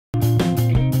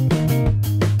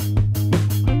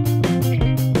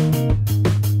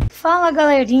Fala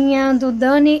galerinha do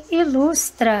Dani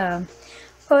Ilustra.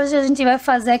 Hoje a gente vai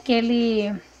fazer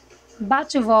aquele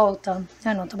bate e volta.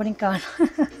 Ah não, tô brincando.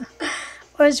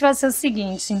 Hoje vai ser o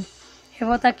seguinte, eu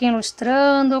vou estar aqui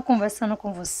ilustrando, conversando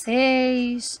com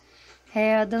vocês,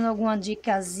 dando alguma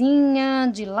dicasinha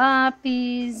de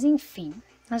lápis, enfim,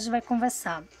 a gente vai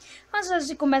conversar. Antes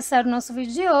de começar o nosso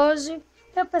vídeo de hoje,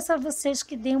 eu peço a vocês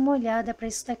que deem uma olhada para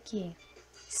isso daqui.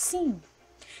 Sim,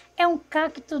 é um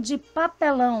cacto de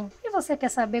papelão. E você quer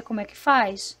saber como é que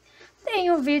faz? Tem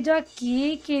um vídeo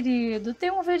aqui, querido. Tem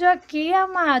um vídeo aqui,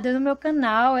 amada, no meu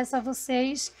canal. É só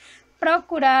vocês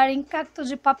procurarem cacto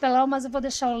de papelão, mas eu vou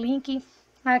deixar o link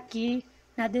aqui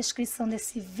na descrição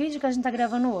desse vídeo que a gente tá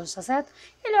gravando hoje, tá certo?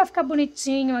 Ele vai ficar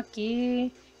bonitinho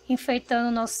aqui, enfeitando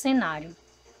o nosso cenário.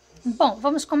 Bom,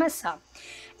 vamos começar.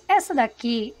 Essa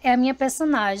daqui é a minha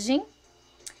personagem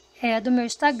do meu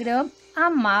Instagram,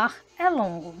 Amar é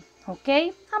Longo,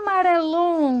 ok? Amar é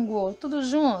longo, tudo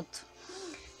junto.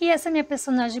 E essa é minha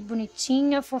personagem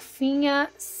bonitinha, fofinha,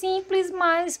 simples,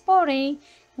 mas porém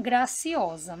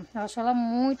graciosa. Eu acho ela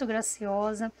muito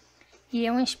graciosa e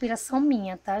é uma inspiração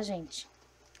minha, tá, gente?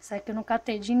 Isso aqui eu não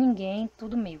catei de ninguém,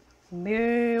 tudo meu.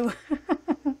 Meu!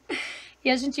 E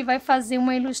a gente vai fazer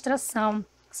uma ilustração.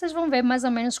 Vocês vão ver mais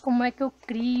ou menos como é que eu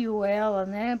crio ela,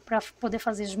 né? Para poder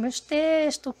fazer os meus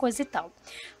textos, coisa e tal.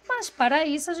 Mas para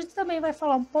isso a gente também vai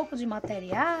falar um pouco de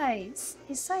materiais.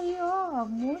 Isso aí, ó,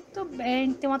 muito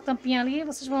bem. Tem uma tampinha ali,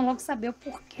 vocês vão logo saber o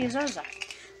porquê já já.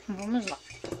 Vamos lá.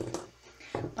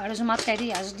 Para os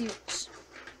materiais de hoje.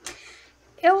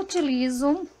 Eu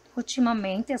utilizo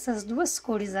ultimamente essas duas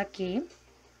cores aqui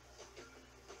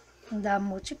da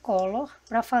Multicolor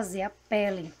para fazer a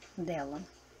pele dela.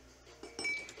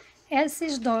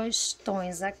 Esses dois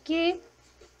tons aqui,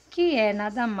 que é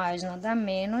nada mais, nada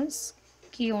menos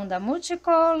que um da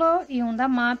Multicolor e um da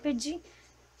Mapped,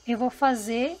 eu vou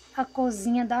fazer a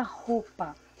corzinha da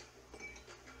roupa.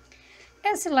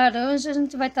 Esse laranja a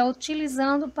gente vai estar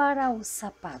utilizando para o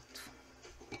sapato.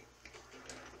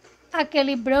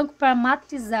 Aquele branco para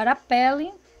matizar a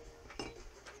pele.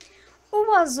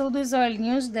 O azul dos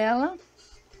olhinhos dela.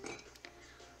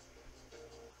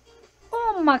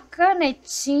 Uma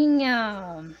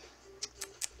canetinha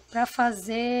para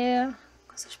fazer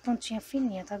com essas pontinhas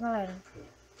fininhas, tá, galera?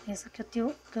 Essa que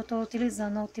eu tô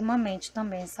utilizando ultimamente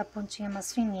também, essa pontinha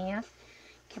mais fininha,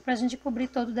 que é pra gente cobrir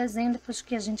todo o desenho depois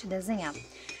que a gente desenhar.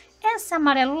 Esse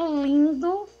amarelo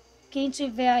lindo, quem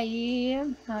tiver aí,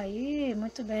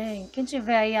 muito bem. Quem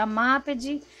tiver aí a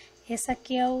Mapped, esse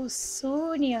aqui é o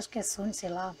Suni, acho que é Suni, sei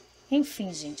lá.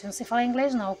 Enfim, gente, eu não sei falar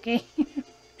inglês não, ok?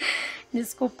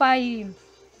 Desculpa aí,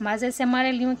 mas esse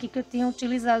amarelinho aqui que eu tenho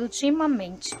utilizado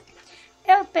ultimamente.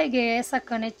 Eu peguei essa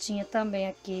canetinha também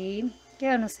aqui, que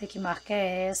eu não sei que marca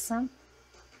é essa,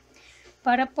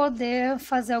 para poder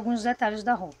fazer alguns detalhes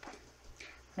da roupa.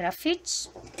 Grafite,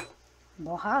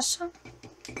 borracha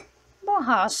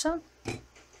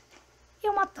e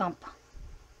uma tampa.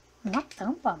 Uma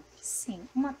tampa? Sim,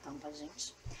 uma tampa,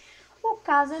 gente. O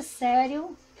caso é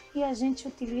sério e a gente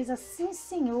utiliza, sim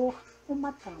senhor,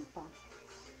 uma tampa.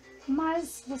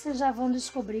 Mas vocês já vão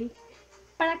descobrir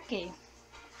para quê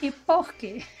e por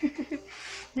quê.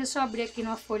 Deixa eu abrir aqui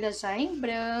numa folha já em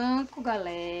branco,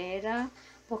 galera,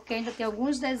 porque ainda tem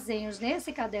alguns desenhos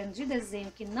nesse caderno de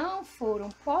desenho que não foram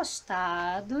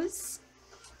postados.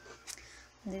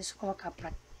 Deixa eu colocar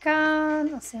para cá,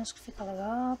 assim acho que fica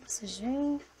legal para vocês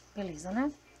verem. Beleza,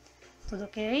 né? Tudo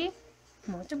ok?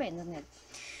 Muito bem, Nele.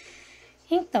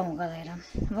 Então, galera,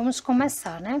 vamos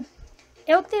começar, né?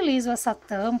 Eu utilizo essa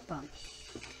tampa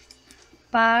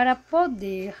para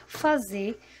poder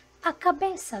fazer a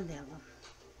cabeça dela.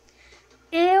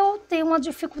 Eu tenho uma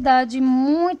dificuldade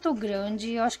muito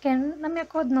grande, eu acho que é na minha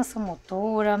coordenação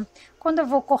motora, quando eu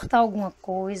vou cortar alguma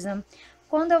coisa,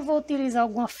 quando eu vou utilizar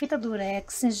alguma fita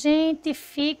durex, gente,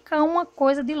 fica uma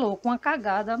coisa de louco, uma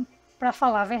cagada, para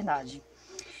falar a verdade.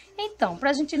 Então, para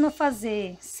a gente não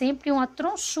fazer sempre uma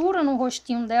tronchura no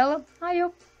rostinho dela, aí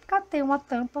eu catei uma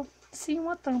tampa. Sim,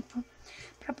 uma tampa,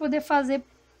 para poder fazer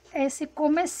esse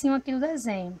comecinho aqui do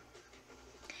desenho.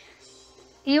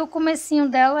 E o comecinho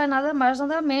dela é nada mais,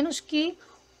 nada menos que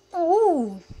um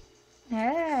U.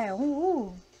 Um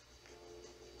U.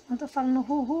 Não tô falando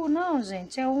ru, não,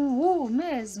 gente, é um U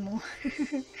mesmo.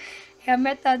 É a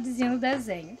metadezinha do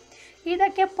desenho. E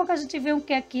daqui a pouco a gente vê o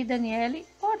que aqui, Nele?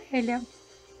 Orelha.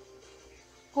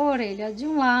 Orelha de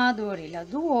um lado, orelha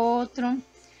do outro.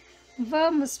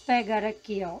 Vamos pegar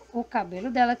aqui, ó, o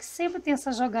cabelo dela, que sempre tem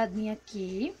essa jogadinha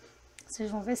aqui. Vocês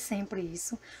vão ver sempre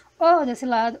isso. Ou desse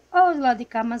lado, ou do lado de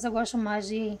cá, mas eu gosto mais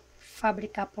de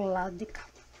fabricar pro lado de cá,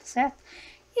 certo?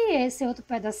 E esse outro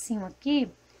pedacinho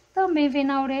aqui, Também vem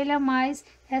na orelha, mas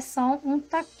é só um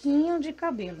taquinho de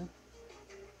cabelo.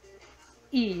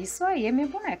 E isso aí é minha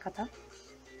boneca, tá?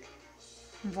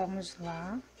 Vamos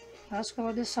lá. Eu acho que eu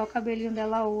vou deixar o cabelinho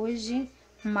dela hoje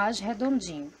mais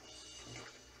redondinho.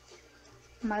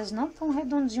 Mas não tão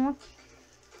redondinho aqui.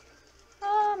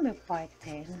 Ah, meu pai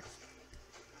eterno.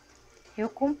 Eu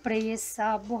comprei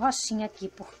essa borrachinha aqui,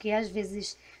 porque às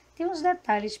vezes tem uns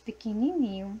detalhes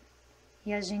pequenininhos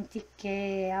e a gente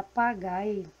quer apagar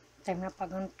e termina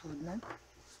apagando tudo, né?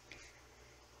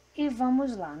 E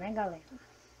vamos lá, né,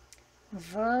 galera?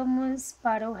 Vamos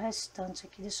para o restante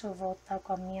aqui. Deixa eu voltar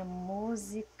com a minha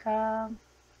música.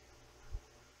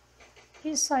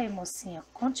 Isso aí, mocinha.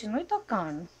 Continue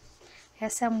tocando.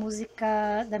 Essa é a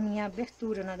música da minha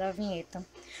abertura, né, da vinheta.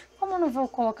 Como eu não vou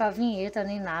colocar vinheta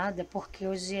nem nada, porque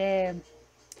hoje é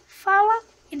fala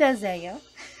e desenha.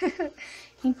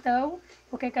 Então,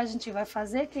 o que a gente vai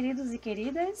fazer, queridos e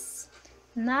queridas?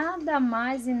 Nada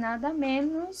mais e nada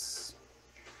menos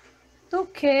do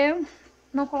que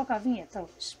não colocar vinheta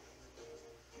hoje.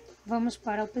 Vamos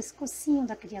para o pescocinho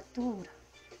da criatura.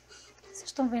 Vocês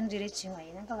estão vendo direitinho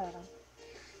aí, né, galera?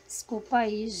 Desculpa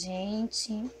aí,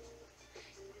 gente.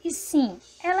 E sim,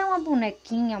 ela é uma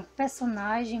bonequinha,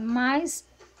 personagem, mas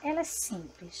ela é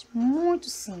simples, muito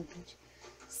simples.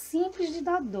 Simples de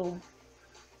dar dor.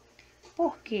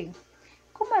 Por quê?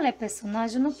 Como ela é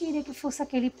personagem, eu não queria que fosse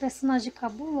aquele personagem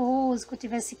cabuloso, que eu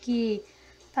tivesse que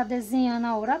estar desenhando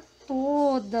a hora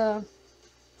toda,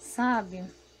 sabe?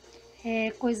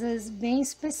 Coisas bem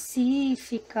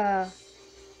específicas.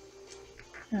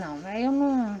 Não, eu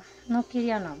não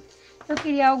queria não. Eu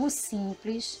queria algo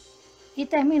simples e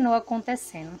terminou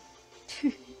acontecendo.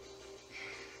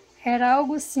 Era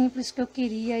algo simples que eu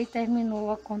queria e terminou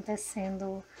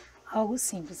acontecendo algo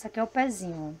simples. Isso aqui é o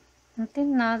pezinho. Não tem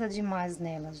nada demais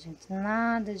nela, gente.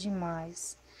 Nada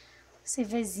demais. Esse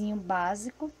vezinho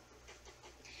básico.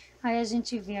 Aí a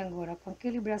gente vem agora com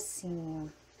aquele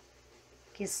bracinho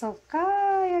que só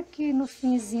cai aqui no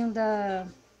finzinho da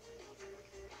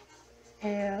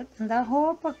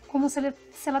roupa, como se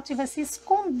ela estivesse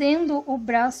escondendo o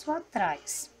braço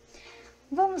atrás.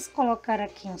 Vamos colocar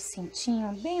aqui um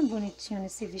cintinho bem bonitinho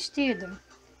nesse vestido.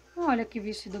 Olha que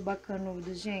vestido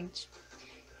bacanudo, gente.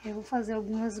 Eu vou fazer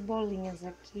algumas bolinhas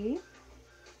aqui.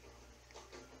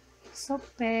 Sou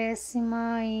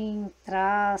péssima em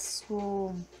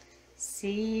traço,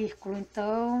 círculo,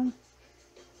 então,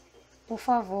 por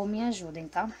favor, me ajudem,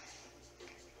 tá?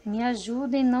 Me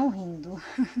ajudem não rindo.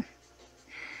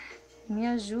 Me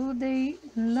ajudem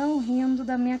não rindo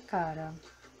da minha cara.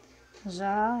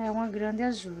 Já é uma grande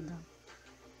ajuda.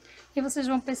 E vocês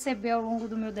vão perceber ao longo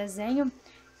do meu desenho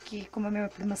que, como a minha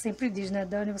prima sempre diz, né,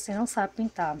 Dani, você não sabe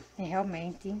pintar. E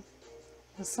realmente,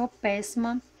 eu sou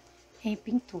péssima em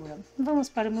pintura. Vamos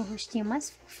para o meu rostinho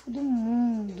mais fofo do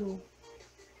mundo.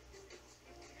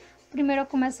 Primeiro eu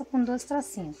começo com 2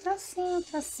 tracinhos. Tracinho,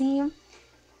 tracinho.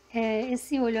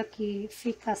 Esse olho aqui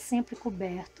fica sempre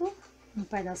coberto, um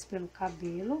pedaço pelo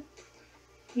cabelo.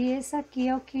 E esse aqui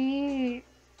é o que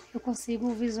eu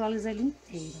consigo visualizar ele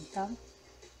inteiro, tá?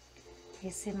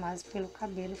 Esse mais pelo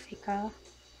cabelo fica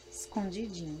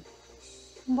escondidinho.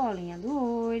 Bolinha do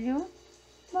olho,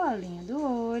 bolinha do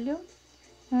olho.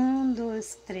 1,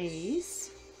 2,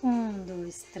 3. 1,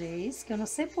 2, 3. Que eu não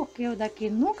sei porque o daqui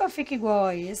nunca fica igual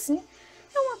a esse.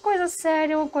 É uma coisa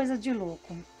séria, uma coisa de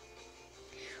louco.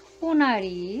 O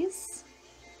nariz.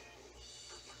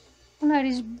 O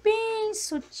nariz bem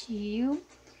sutil.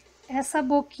 Essa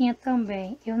boquinha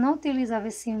também, eu não utilizava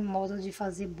esse modo de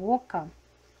fazer boca.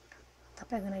 Tá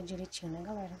pegando aí direitinho, né,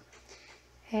 galera?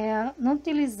 Não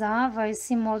utilizava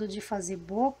esse modo de fazer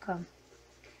boca,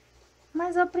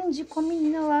 mas eu aprendi com a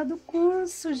menina lá do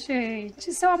curso,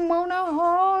 gente. Isso é uma mão na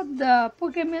roda,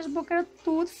 porque minhas bocas eram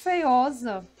tudo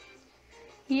feiosa.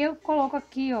 E eu coloco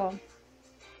aqui, ó,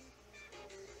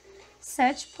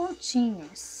 7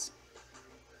 pontinhos.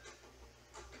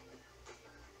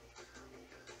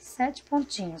 7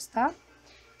 pontinhos, tá?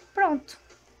 Pronto.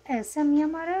 Essa é a minha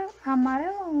amar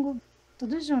é longo.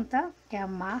 Tudo junto, tá? Porque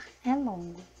amar é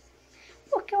longo.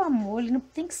 Porque o amor, ele não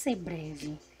tem que ser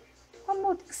breve. O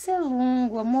amor tem que ser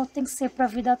longo, o amor tem que ser pra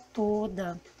vida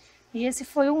toda. E esse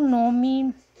foi um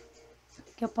nome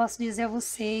que eu posso dizer a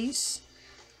vocês.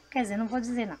 Quer dizer, não vou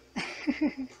dizer não.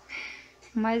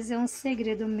 Mas é um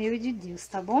segredo meu e de Deus,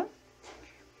 tá bom?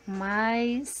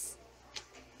 Mas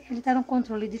ele tá no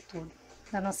controle de tudo.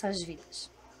 Das nossas vidas.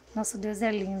 Nosso Deus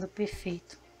é lindo,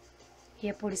 perfeito. E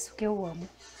é por isso que eu amo.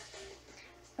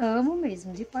 Amo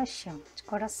mesmo, de paixão, de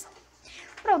coração.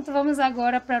 Pronto, vamos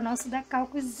agora para nosso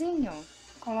decalquezinho.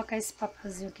 Colocar esse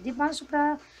papelzinho aqui debaixo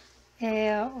para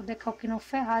o decalque não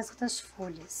ferrar as outras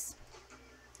folhas.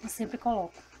 Eu sempre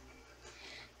coloco.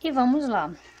 E vamos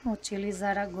lá,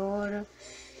 utilizar agora.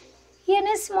 E é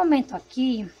nesse momento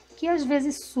aqui que às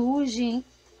vezes surgem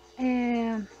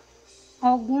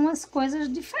algumas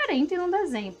coisas diferentes no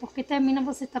desenho, porque termina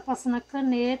você tá passando a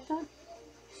caneta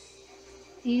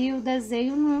e o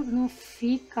desenho não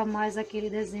fica mais aquele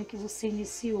desenho que você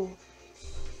iniciou.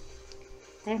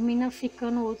 Termina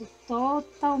ficando outro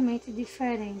totalmente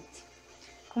diferente.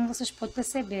 Como vocês podem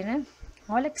perceber, né?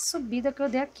 Olha que subida que eu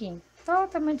dei aqui.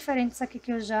 Totalmente diferente disso aqui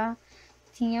que eu já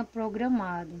tinha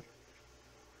programado.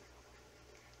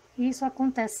 Isso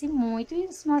acontece muito, e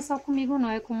isso não é só comigo não,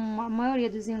 é com a maioria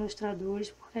dos ilustradores,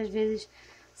 porque às vezes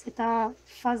você está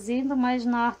fazendo, mas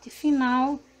na arte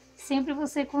final sempre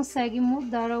você consegue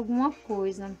mudar alguma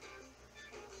coisa.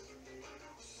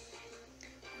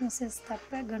 Não sei se está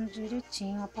pegando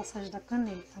direitinho a passagem da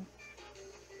caneta.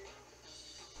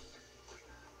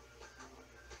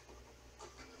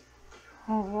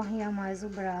 Eu vou arriar mais o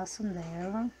braço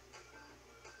dela.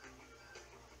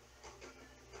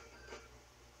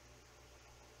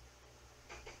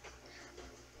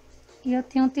 E eu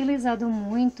tenho utilizado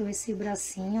muito esse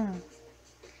bracinho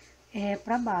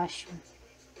para baixo.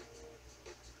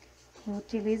 Eu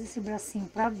utilizo esse bracinho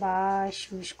para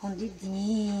baixo,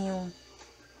 escondidinho.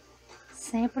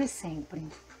 Sempre, sempre.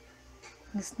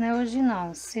 Isso não é hoje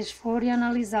não. Se vocês forem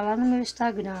analisar lá no meu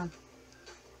Instagram,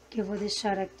 que eu vou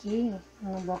deixar aqui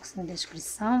no box de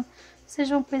descrição, vocês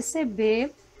vão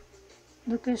perceber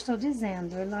do que eu estou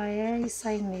dizendo. Ela é isso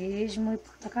aí mesmo e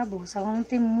pronto, acabou. Ela não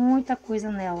tem muita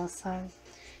coisa nela, sabe?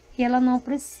 E ela não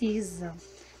precisa.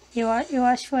 Eu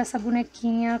acho essa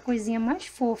bonequinha a coisinha mais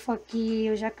fofa que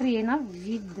eu já criei na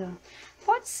vida.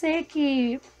 Pode ser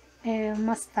que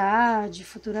mais tarde,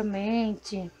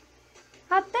 futuramente,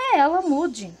 até ela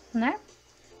mude, né?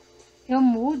 Eu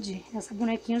mude essa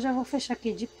bonequinha, eu já vou fechar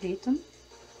aqui de preto,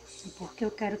 porque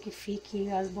eu quero que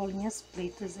fique as bolinhas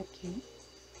pretas aqui.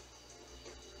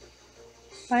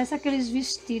 Parece aqueles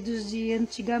vestidos de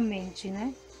antigamente,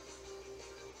 né?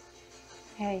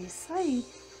 É isso aí.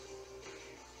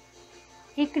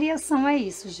 E criação é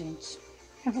isso, gente.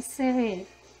 É você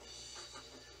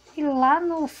ir lá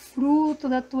no fruto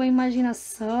da tua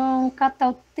imaginação, catar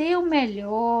o teu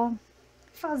melhor,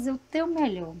 fazer o teu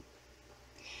melhor.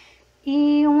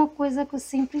 E uma coisa que eu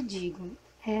sempre digo,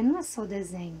 não é só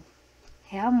desenho,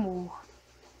 é amor,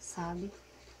 sabe?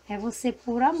 É você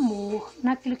pôr amor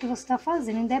naquilo que você está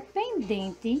fazendo,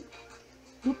 independente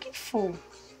do que for,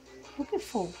 do que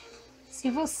for.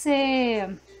 Se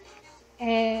você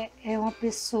é uma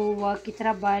pessoa que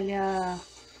trabalha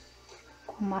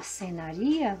com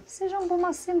marcenaria, seja um bom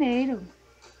marceneiro.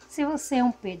 Se você é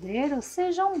um pedreiro,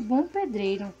 seja um bom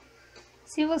pedreiro.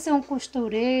 Se você é um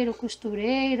costureiro,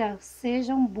 costureira,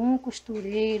 seja um bom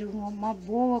costureiro, uma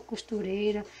boa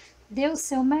costureira. Dê o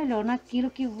seu melhor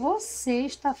naquilo que você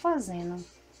está fazendo.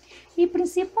 E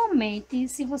principalmente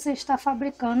se você está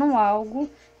fabricando algo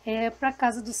para a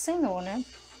casa do Senhor, né?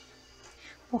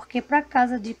 Porque para a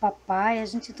casa de papai a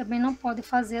gente também não pode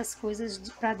fazer as coisas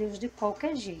para Deus de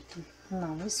qualquer jeito.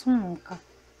 Não, isso nunca.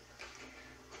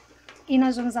 E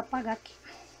nós vamos apagar aqui.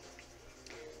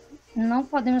 Não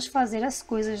podemos fazer as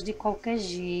coisas de qualquer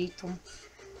jeito.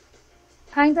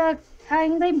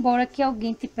 Ainda embora que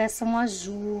alguém te peça uma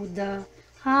ajuda.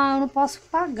 Ah, eu não posso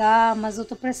pagar, mas eu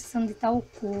estou precisando de tal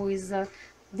coisa.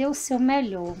 Dê o seu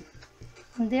melhor.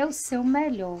 Dê o seu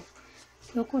melhor.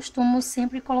 Eu costumo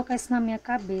sempre colocar isso na minha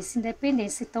cabeça.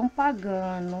 Independente se estão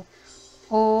pagando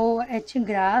ou é de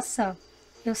graça,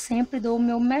 eu sempre dou o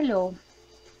meu melhor,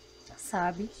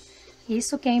 sabe?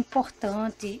 Isso que é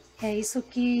importante, é isso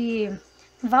que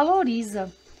valoriza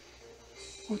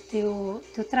o teu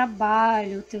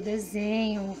trabalho, o teu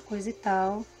desenho, coisa e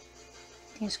tal.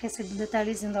 Tinha esquecido do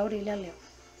detalhezinho da orelha ali, ó.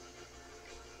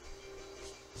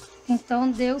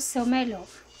 Então, dê o seu melhor,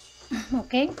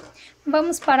 ok?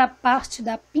 Vamos para a parte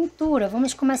da pintura.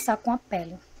 Vamos começar com a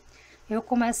pele. Eu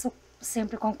começo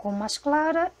sempre com a cor mais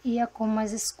clara e a cor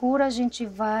mais escura a gente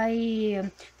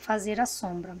vai fazer a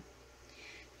sombra.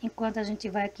 Enquanto a gente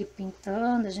vai aqui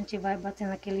pintando, a gente vai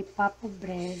batendo aquele papo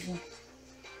breve.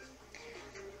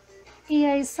 E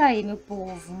é isso aí, meu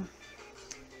povo.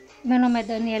 Meu nome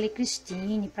é Nele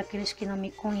Cristine, para aqueles que não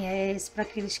me conhecem, para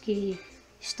aqueles que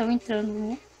estão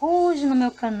entrando hoje no meu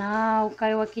canal,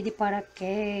 caiu aqui de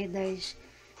paraquedas,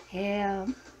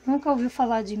 nunca ouviu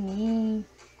falar de mim,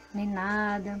 nem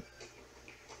nada.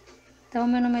 Então,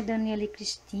 meu nome é Nele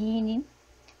Cristine,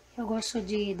 eu gosto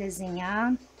de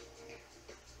desenhar.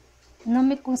 Não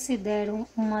me considero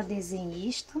uma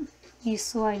desenhista,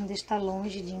 isso ainda está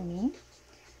longe de mim,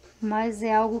 mas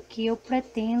é algo que eu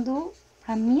pretendo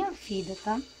para minha vida,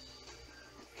 tá?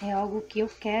 É algo que eu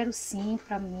quero sim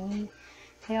para mim,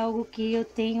 é algo que eu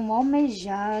tenho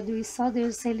almejado e só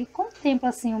Deus, Ele contempla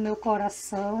assim o meu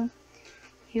coração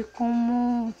e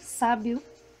como sabe o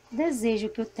desejo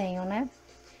que eu tenho, né?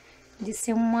 De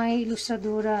ser uma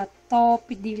ilustradora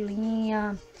top de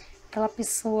linha, aquela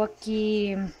pessoa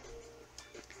que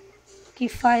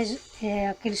faz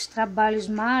aqueles trabalhos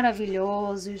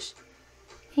maravilhosos.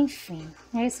 Enfim,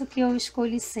 é isso que eu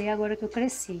escolhi ser agora que eu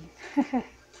cresci.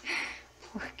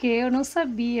 Porque eu não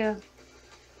sabia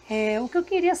o que eu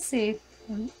queria ser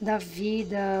da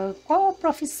vida, qual a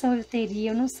profissão eu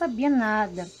teria, eu não sabia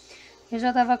nada. Eu já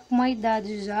estava com uma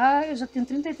idade eu já tenho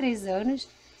 33 anos,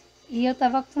 e eu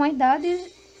estava com uma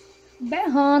idade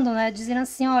berrando, né? Dizendo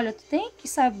assim, olha, tu tem que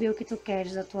saber o que tu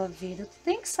queres da tua vida, tu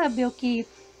tem que saber o que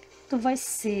tu vai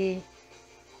ser,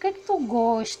 o que é que tu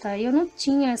gosta. Eu não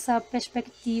tinha essa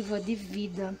perspectiva de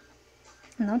vida,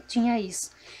 não tinha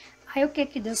isso. Aí o que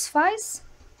que Deus faz?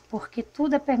 Porque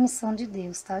tudo é permissão de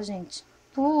Deus, tá, gente?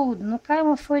 Tudo, não cai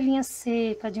uma folhinha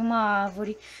seca de uma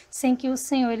árvore sem que o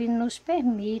Senhor Ele nos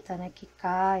permita, né, que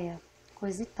caia,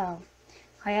 coisa e tal.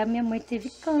 Aí a minha mãe teve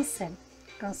câncer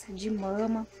de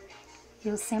mama.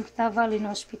 Eu sempre estava ali no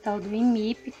hospital do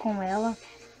IMIP com ela,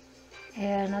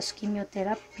 nas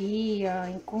quimioterapia,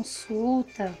 em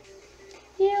consulta.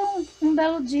 E um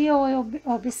belo dia, eu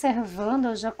observando,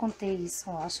 eu já contei isso,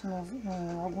 eu acho,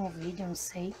 em algum vídeo, não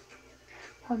sei.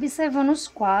 Observando os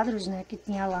quadros, né, que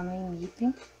tinha lá no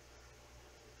IMIP.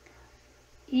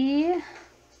 E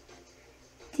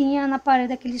tinha na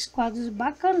parede aqueles quadros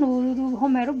bacanudos do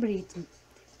Romero Brito.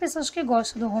 Tem pessoas que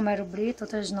gostam do Romero Brito,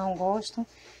 outras não gostam.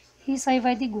 Isso aí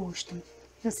vai de gosto.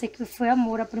 Eu sei que foi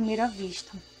amor à primeira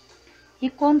vista. E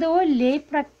quando eu olhei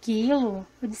para aquilo,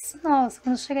 eu disse, nossa,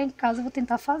 quando eu chegar em casa eu vou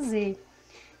tentar fazer.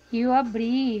 E eu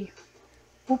abri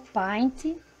o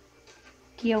Paint,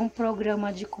 que é um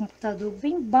programa de computador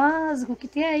bem básico, que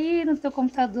tem aí no teu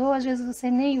computador, às vezes você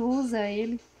nem usa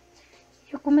ele.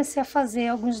 Eu comecei a fazer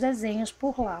alguns desenhos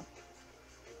por lá.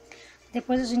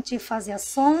 Depois a gente fazia a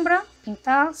sombra,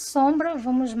 pintar a sombra,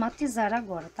 vamos matizar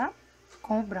agora, tá?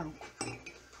 Com o branco.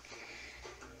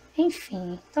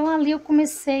 Enfim, então ali eu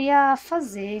comecei a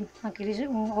fazer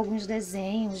alguns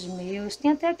desenhos meus,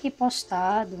 tem até aqui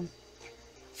postado,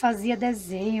 fazia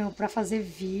desenho para fazer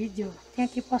vídeo, tem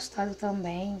aqui postado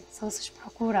também, se vocês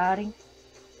procurarem,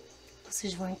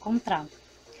 vocês vão encontrar.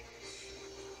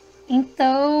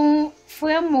 Então,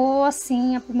 foi amor,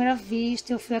 assim, à primeira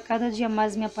vista, eu fui a cada dia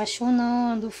mais me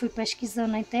apaixonando, fui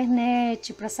pesquisando na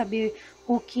internet para saber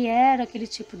o que era aquele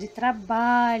tipo de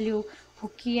trabalho, o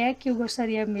que é que eu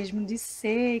gostaria mesmo de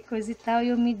ser, coisa e tal, e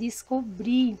eu me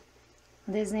descobri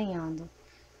desenhando.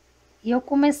 E eu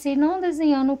comecei não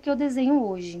desenhando o que eu desenho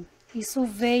hoje. Isso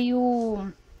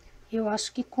veio, eu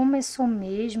acho que começou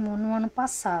mesmo no ano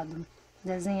passado.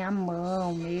 Desenhar à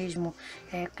mão mesmo,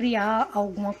 criar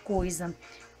alguma coisa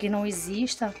que não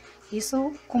exista,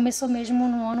 isso começou mesmo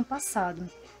no ano passado.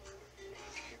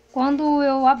 Quando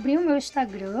eu abri o meu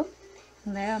Instagram,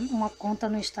 né, uma conta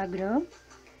no Instagram,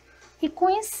 e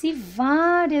conheci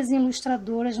várias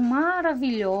ilustradoras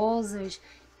maravilhosas,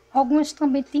 algumas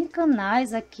também têm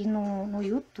canais aqui no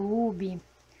YouTube,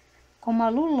 como a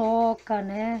Luloca,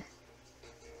 né,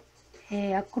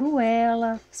 a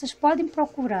Cruella, vocês podem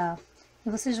procurar. E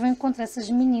vocês vão encontrar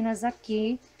essas meninas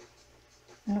aqui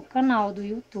no canal do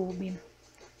YouTube.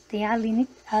 Tem a Aline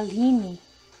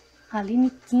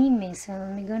Time, se eu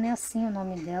não me engano é assim o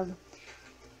nome dela.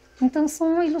 Então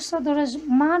são ilustradoras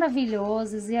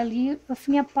maravilhosas e ali eu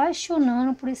fui me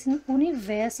apaixonando por esse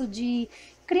universo de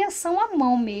criação à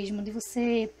mão mesmo, de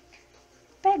você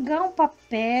pegar um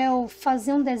papel,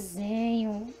 fazer um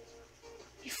desenho.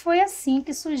 E foi assim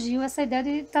que surgiu essa ideia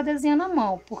de estar desenhando à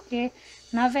mão, porque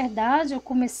na verdade eu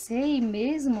comecei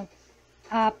mesmo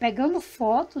pegando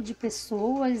foto de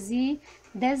pessoas e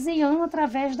desenhando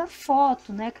através da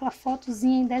foto, né? Aquela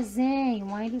fotozinha em desenho,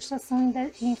 uma ilustração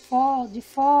de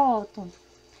foto.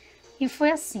 E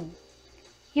foi assim.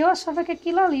 E eu achava que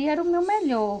aquilo ali era o meu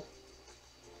melhor.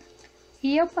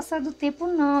 E ao passar do tempo,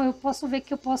 não, eu posso ver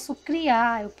que eu posso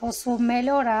criar, eu posso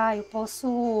melhorar, eu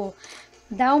posso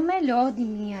dar o melhor de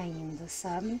mim ainda,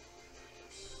 sabe?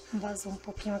 Vazou um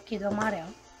pouquinho aqui do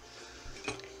amarelo.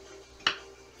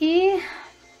 E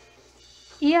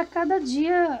a cada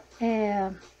dia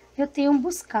eu tenho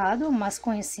buscado mais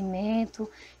conhecimento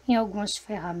em algumas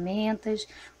ferramentas,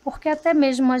 porque até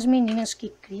mesmo as meninas que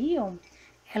criam,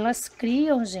 elas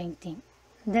criam, gente,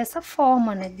 dessa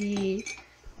forma, né? De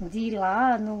ir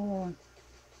lá no...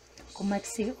 Como é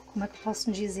que eu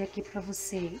posso dizer aqui para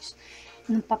vocês?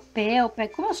 no papel,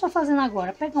 como eu estou fazendo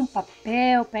agora, pegar um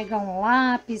papel, pegar um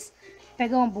lápis,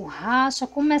 pegar uma borracha,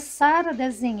 começar a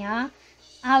desenhar.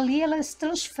 Ali elas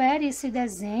transferem esse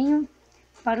desenho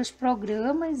para os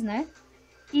programas, né?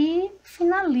 E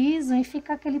finalizam e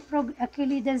fica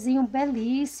aquele desenho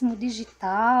belíssimo,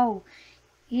 digital,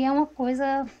 e é uma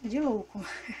coisa de louco.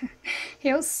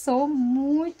 Eu sou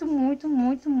muito, muito,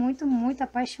 muito, muito, muito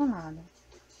apaixonada,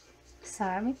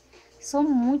 sabe? Sou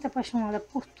muito apaixonada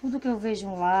por tudo que eu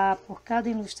vejo lá, por cada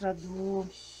ilustrador,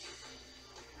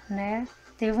 né?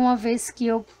 Teve uma vez que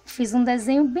eu fiz um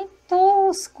desenho bem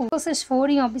tosco. Se vocês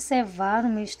forem observar no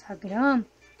meu Instagram,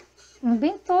 um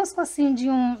bem tosco assim de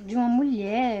uma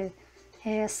mulher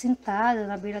sentada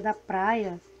na beira da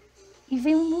praia. E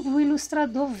vem o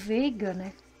ilustrador Veiga,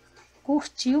 né?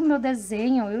 Curtiu o meu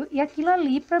desenho e aquilo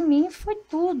ali para mim foi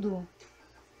tudo.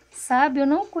 Sabe, eu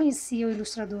não conhecia o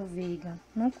ilustrador Veiga,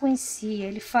 não conhecia.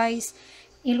 Ele faz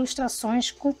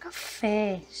ilustrações com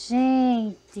café.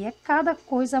 Gente, é cada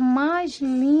coisa mais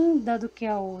linda do que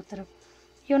a outra.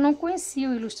 Eu não conhecia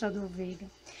o ilustrador Veiga.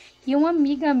 E uma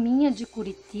amiga minha de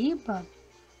Curitiba,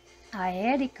 a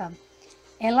Érica,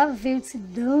 ela veio e disse: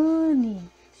 Dani,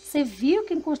 você viu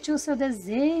quem curtiu o seu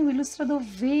desenho? O ilustrador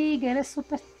Veiga, ele é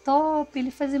super top,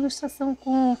 ele faz ilustração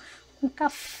com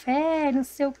café, não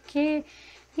sei o quê.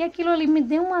 E aquilo ali me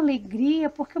deu uma alegria,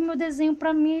 porque o meu desenho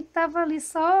para mim estava ali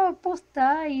só por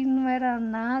estar e não era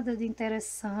nada de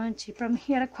interessante. Para mim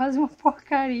era quase uma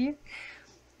porcaria.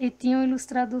 E tinha um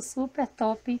ilustrador super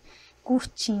top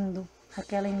curtindo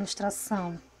aquela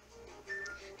ilustração.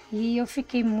 E eu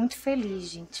fiquei muito feliz,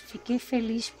 gente. Fiquei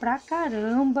feliz pra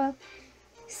caramba.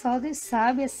 Só Deus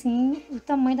sabe, assim, o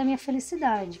tamanho da minha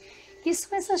felicidade. E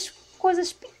são essas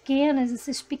coisas pequenas,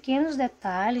 esses pequenos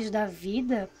detalhes da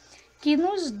vida que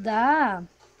nos dá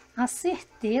a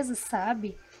certeza,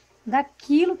 sabe,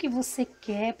 daquilo que você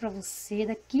quer para você,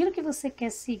 daquilo que você quer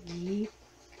seguir.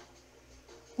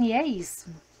 E é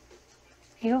isso.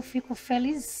 Eu fico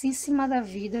felicíssima da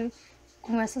vida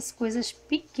com essas coisas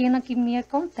pequenas que me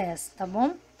acontecem, tá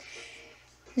bom?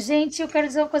 Gente, eu quero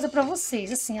dizer uma coisa para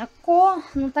vocês, assim, a cor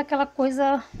não tá aquela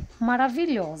coisa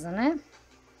maravilhosa, né?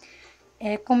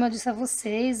 Como eu disse a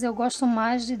vocês, eu gosto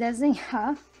mais de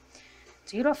desenhar.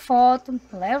 Tiro a foto,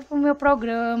 levo para o meu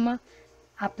programa,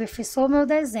 aperfeiçoo meu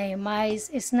desenho, mas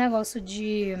esse negócio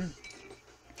de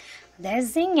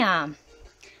desenhar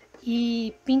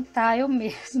e pintar eu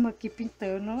mesma aqui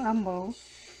pintando à mão,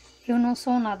 eu não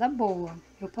sou nada boa.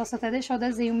 Eu posso até deixar o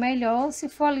desenho melhor se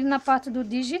for ali na parte do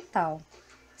digital.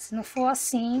 Se não for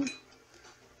assim,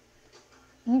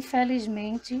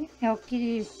 infelizmente, é o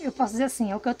que eu posso dizer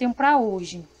assim, é o que eu tenho para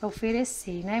hoje, para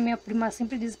oferecer, né? Minha prima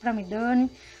sempre diz para mim: Dani,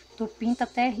 tu pinta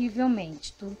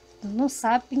terrivelmente, tu não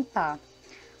sabe pintar.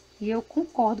 E eu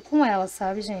concordo com ela,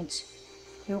 sabe, gente?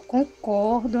 Eu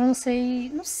concordo, eu não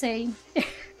sei.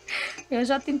 Eu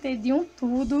já tentei de um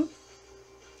tudo,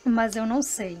 mas eu não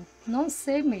sei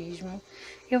mesmo.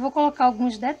 Eu vou colocar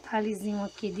alguns detalhezinhos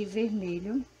aqui de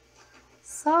vermelho,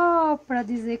 só para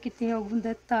dizer que tem algum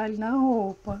detalhe na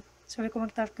roupa. Deixa eu ver como é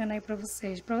que tá ficando aí para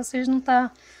vocês. Para vocês não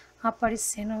tá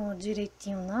aparecendo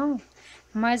direitinho não,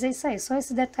 mas é isso aí, só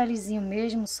esse detalhezinho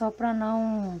mesmo, só para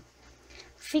não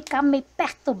ficar meio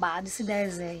perturbado esse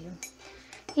desenho.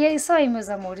 E é isso aí, meus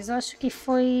amores, eu acho que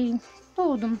foi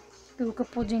tudo o que eu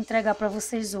pude entregar para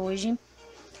vocês hoje.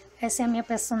 Essa é a minha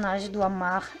personagem do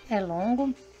Amar é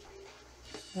Longo,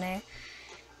 né?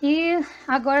 E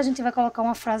agora a gente vai colocar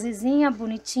uma frasezinha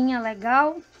bonitinha,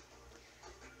 legal.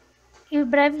 E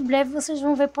breve vocês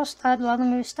vão ver postado lá no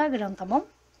meu Instagram, tá bom?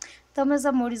 Então, meus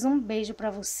amores, um beijo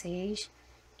para vocês.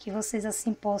 Que vocês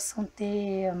assim possam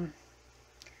ter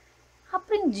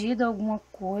aprendido alguma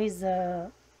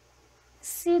coisa,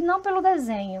 se não pelo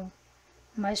desenho,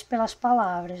 mas pelas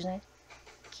palavras, né?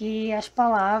 Que as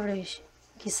palavras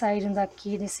que saíram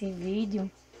daqui nesse vídeo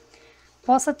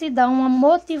possa te dar uma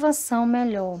motivação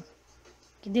melhor.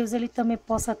 Que Deus ele também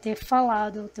possa ter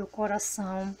falado ao teu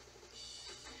coração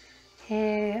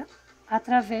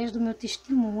através do meu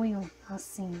testemunho,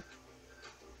 assim,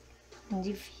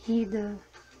 de vida,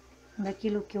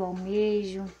 daquilo que eu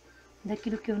almejo,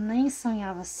 daquilo que eu nem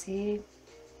sonhava ser.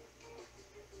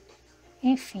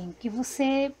 Enfim, que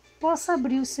você possa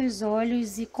abrir os seus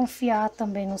olhos e confiar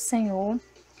também no Senhor.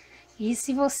 E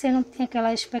se você não tem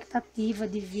aquela expectativa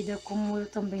de vida como eu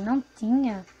também não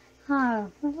tinha,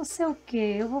 eu vou ser o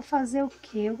quê? Eu vou fazer o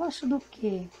quê? Eu gosto do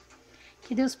quê?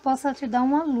 Que Deus possa te dar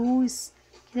uma luz,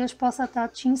 que Deus possa estar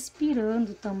te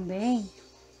inspirando também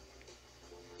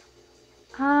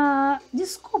a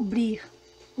descobrir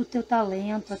o teu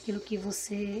talento, aquilo que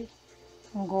você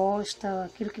gosta,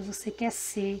 aquilo que você quer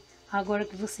ser, agora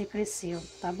que você cresceu,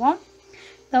 tá bom?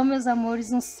 Então, meus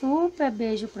amores, um super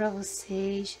beijo para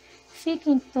vocês.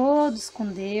 Fiquem todos com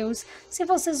Deus. Se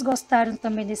vocês gostaram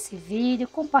também desse vídeo,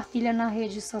 compartilha nas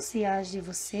redes sociais de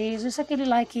vocês. Deixa aquele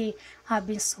like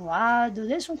abençoado.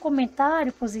 Deixa um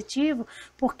comentário positivo,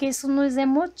 porque isso nos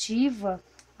motiva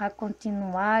a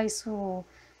continuar. Isso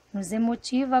nos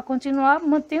motiva a continuar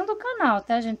mantendo o canal,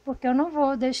 tá, gente? Porque eu não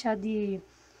vou deixar de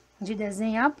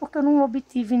desenhar porque eu não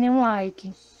obtive nenhum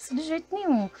like. Isso de jeito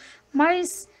nenhum.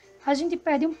 Mas a gente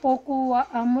perde um pouco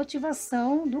a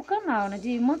motivação do canal, né?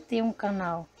 De manter um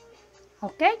canal,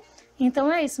 ok?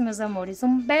 Então é isso, meus amores.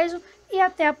 Um beijo e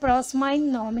até a próxima, em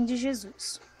nome de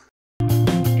Jesus.